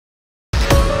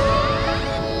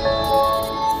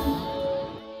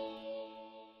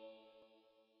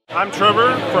I'm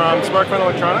Trevor from SparkFun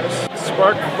Electronics.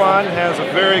 SparkFun has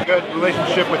a very good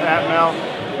relationship with Atmel.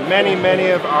 Many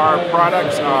of our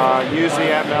products use the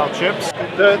Atmel chips.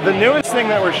 The newest thing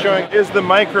that we're showing is the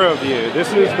Microview.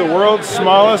 This is the world's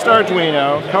smallest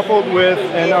Arduino coupled with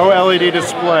an OLED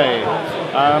display.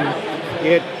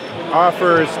 It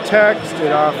offers text,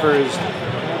 it offers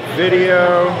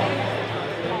video,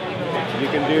 you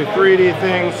can do 3D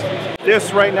things.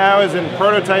 This right now is in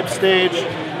prototype stage.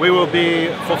 We will be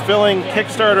fulfilling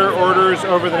Kickstarter orders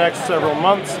over the next several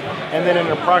months, and then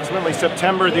in approximately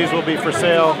September these will be for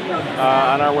sale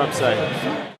on our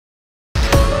website.